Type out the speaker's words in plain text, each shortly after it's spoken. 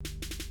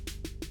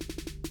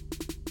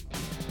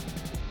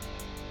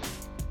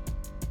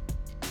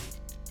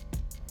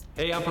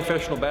Hey, I'm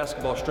professional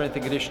basketball strength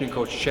and conditioning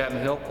coach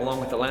Chapman Hill,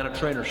 along with Atlanta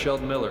trainer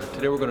Sheldon Miller.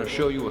 Today we're going to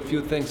show you a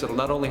few things that will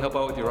not only help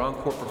out with your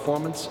on-court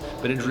performance,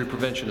 but injury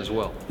prevention as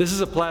well. This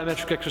is a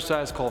plyometric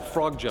exercise called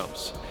frog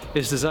jumps.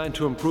 It's designed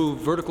to improve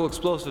vertical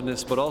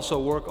explosiveness, but also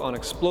work on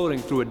exploding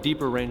through a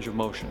deeper range of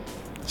motion.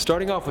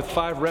 Starting off with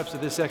 5 reps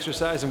of this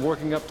exercise and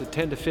working up to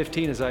 10 to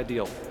 15 is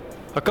ideal.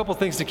 A couple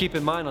things to keep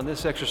in mind on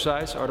this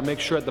exercise are to make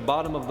sure at the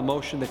bottom of the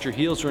motion that your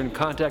heels are in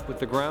contact with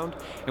the ground,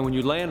 and when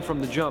you land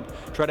from the jump,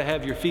 try to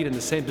have your feet in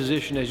the same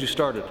position as you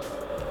started.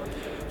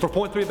 For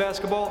Point 3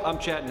 Basketball, I'm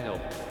Chapman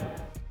Hill.